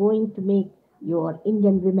 I am going to make your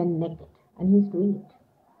Indian women naked. And he's doing it.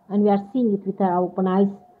 And we are seeing it with our open eyes.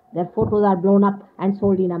 Their photos are blown up and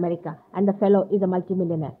sold in America. And the fellow is a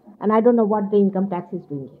multimillionaire. And I don't know what the income tax is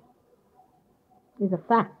doing here. It's a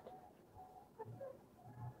fact.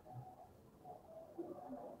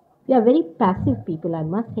 We are very passive people, I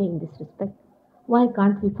must say, in this respect. Why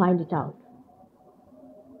can't we find it out?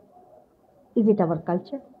 Is it our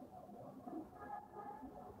culture?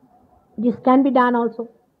 This can be done also.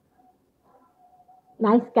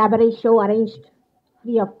 Nice cabaret show arranged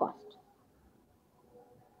free of cost.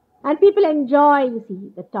 And people enjoy, you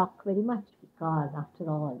see, the talk very much because, after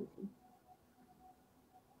all, you see,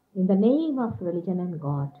 in the name of religion and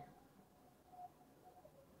God,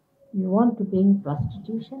 you want to bring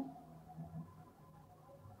prostitution?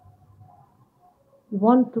 You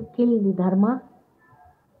want to kill the dharma?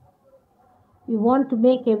 You want to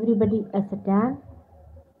make everybody a Satan?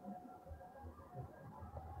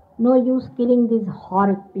 No use killing these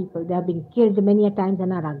horrid people. They have been killed many a times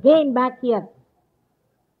and are again back here.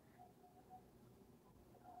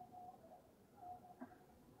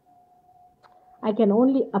 I can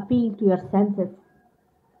only appeal to your senses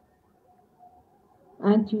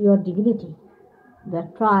and to your dignity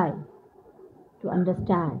that try to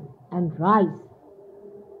understand and rise.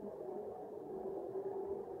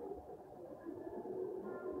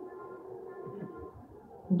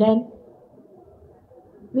 Then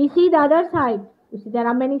we see the other side. You see, there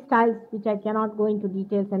are many styles which I cannot go into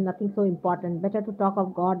details and nothing so important. Better to talk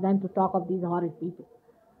of God than to talk of these horrid people.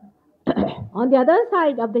 On the other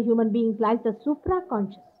side of the human beings lies the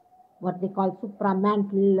supra-conscious, what they call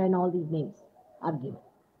supra-mantle, and all these names are given.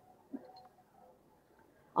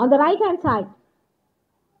 On the right-hand side,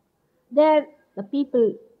 there the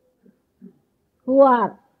people who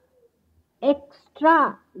are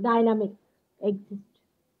extra dynamic exist.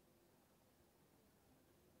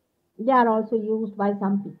 They are also used by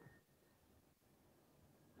some people.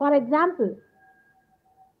 For example,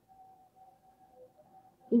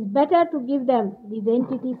 it's better to give them, these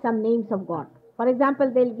entities, some names of God. For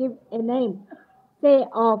example, they'll give a name, say,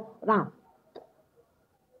 of Ram.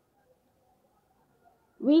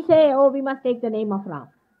 We say, oh, we must take the name of Ram.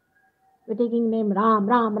 We're taking name Ram,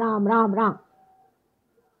 Ram, Ram, Ram, Ram.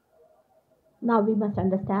 Now we must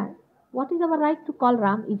understand, what is our right to call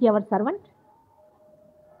Ram? Is he our servant?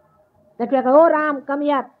 That we are, oh Ram, come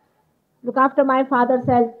here, look after my father's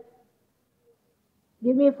health,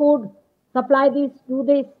 give me food, supply this, do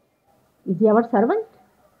this. Is he our servant?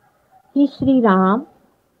 He is Shri Ram,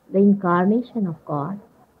 the incarnation of God.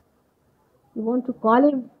 You want to call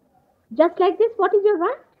him just like this? What is your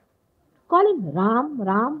right? Call him Ram,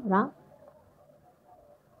 Ram, Ram.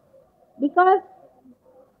 Because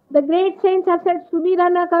the great saints have said,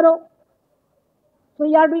 Sumirana karo. So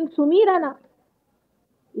you are doing Sumirana.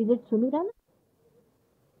 Is it Sumirana?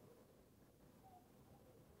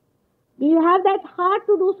 Do you have that heart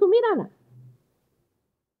to do Sumirana?